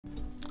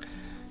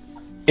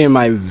In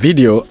my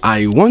video,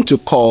 I want to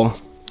call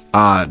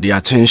the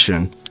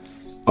attention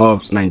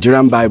of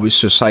Nigerian Bible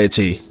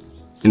Society,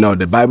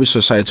 the Bible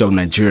Society of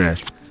Nigeria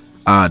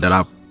that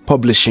are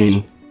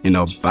publishing,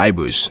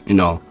 Bibles.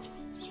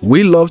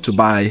 We love to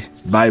buy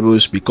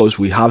Bibles because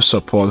we have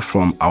support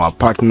from our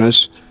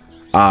partners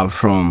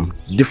from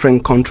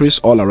different countries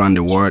all around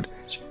the world.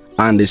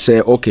 And they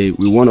say, okay,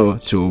 we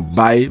want to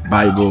buy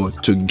Bible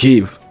to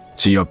give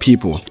to your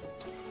people.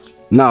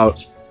 Now,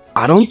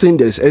 I don't think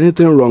there's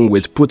anything wrong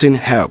with putting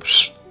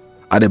helps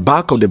at the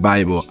back of the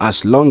Bible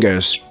as long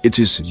as it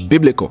is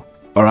biblical,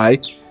 all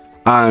right?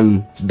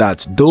 And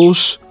that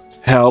those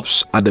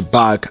helps at the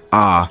back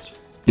are,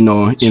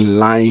 in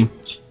line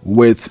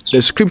with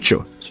the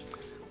scripture.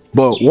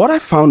 But what I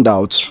found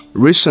out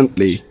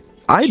recently,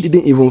 I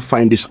didn't even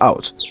find this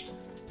out.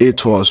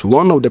 It was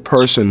one of the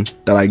person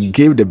that I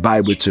gave the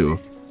Bible to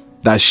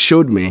that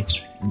showed me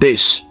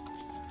this.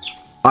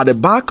 At the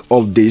back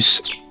of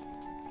this,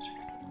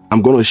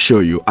 I'm going to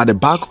show you at the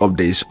back of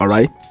this, all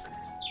right?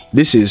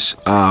 This is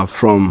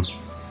from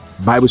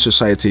Bible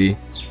Society,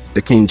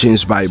 the King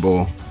James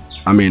Bible,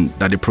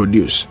 that they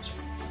produce.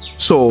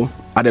 So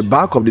at the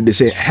back of it, they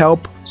say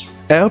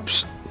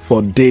helps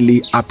for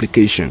daily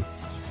application.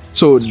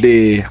 So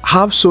they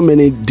have so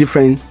many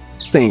different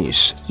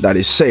things that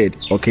is said,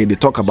 okay? They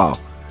talk about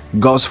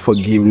God's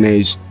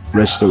forgiveness,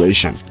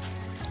 restoration.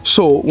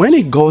 So when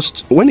it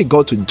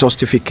got to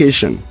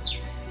justification,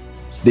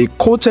 they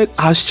quoted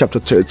Acts chapter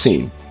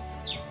 13,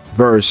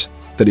 verse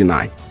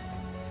 39.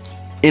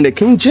 In the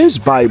King James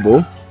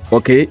Bible,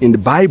 okay, in the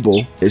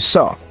Bible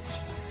itself,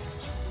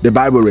 the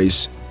Bible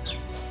reads,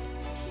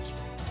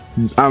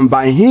 "And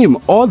by him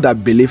all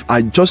that believe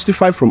are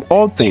justified from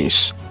all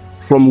things,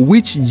 from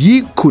which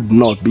ye could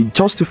not be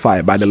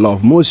justified by the law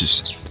of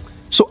Moses."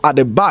 So at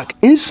the back,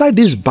 inside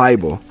this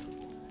Bible,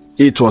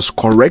 it was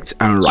correct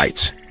and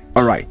right.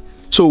 All right.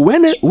 So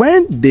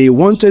when they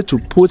wanted to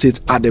put it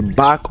at the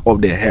back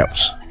of the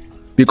helps,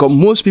 because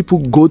most people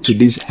go to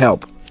this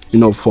help,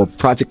 for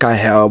practical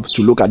help,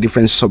 to look at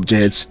different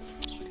subjects.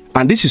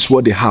 And this is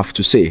what they have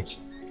to say.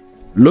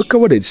 Look at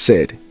what it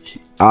said.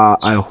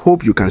 I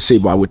hope you can see,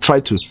 but I will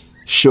try to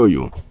show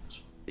you.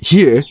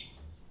 Here,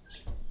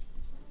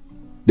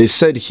 they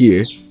said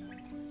here,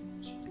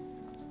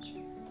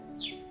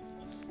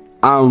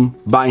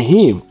 by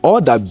him,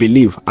 all that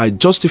believe are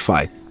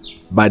justified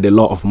by the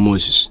law of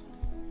Moses.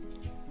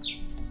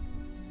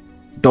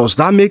 Does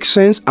that make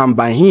sense? And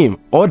by him,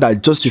 all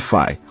that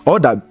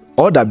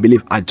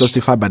believe are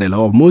justified by the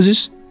law of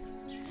Moses?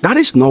 That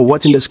is not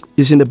what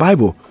is in the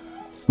Bible.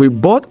 We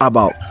bought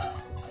about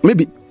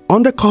maybe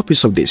 100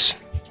 copies of this.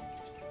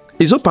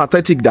 It's so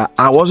pathetic that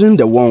I wasn't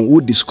the one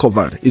who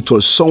discovered. It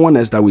was someone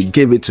else that we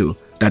gave it to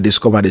that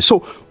discovered it.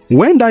 So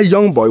when that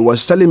young boy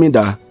was telling me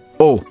that,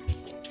 oh,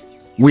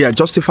 we are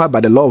justified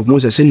by the law of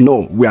Moses, I said,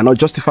 no, we are not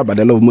justified by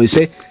the law of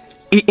Moses.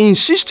 He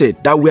insisted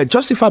that we are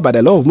justified by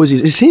the law of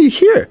Moses. Is he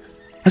here?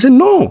 I said,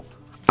 no.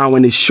 And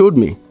when he showed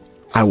me,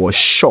 I was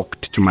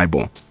shocked to my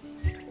bone.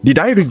 Did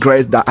I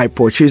regret that I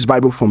purchased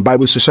Bible from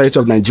Bible Society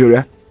of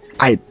Nigeria?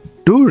 I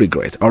do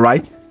regret, all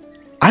right?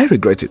 I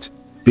regret it.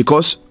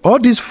 Because all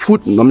these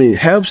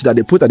helps that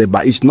they put at the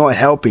back is not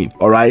helping,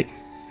 all right?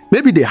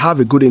 Maybe they have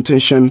a good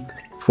intention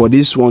for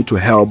this one to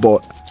help,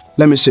 but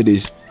let me say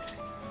this.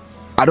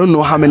 I don't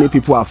know how many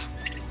people have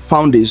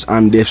found this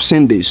and they've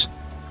seen this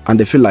and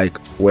they feel like,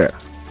 well,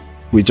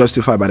 we're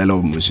justified by the law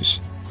of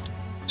Moses.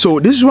 So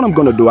this is what I'm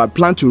going to do. I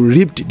plan to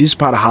rip this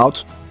part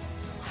out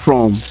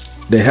from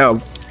the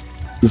help.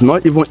 It's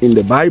not even in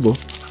the Bible,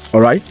 all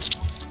right?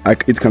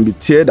 It can be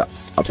teared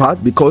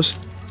apart because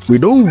we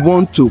don't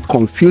want to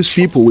confuse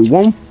people. We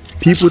want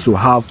people to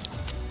have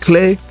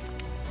clear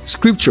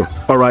scripture,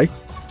 all right,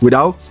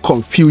 without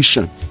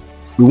confusion.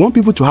 We want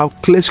people to have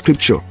clear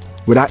scripture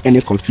without any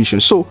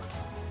confusion. So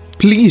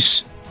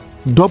please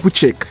double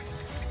check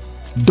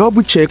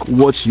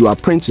what you are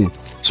printing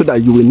so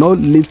that you will not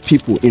leave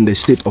people in the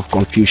state of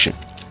confusion.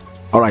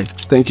 All right,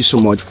 thank you so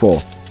much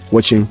for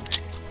watching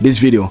this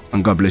video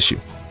and God bless you.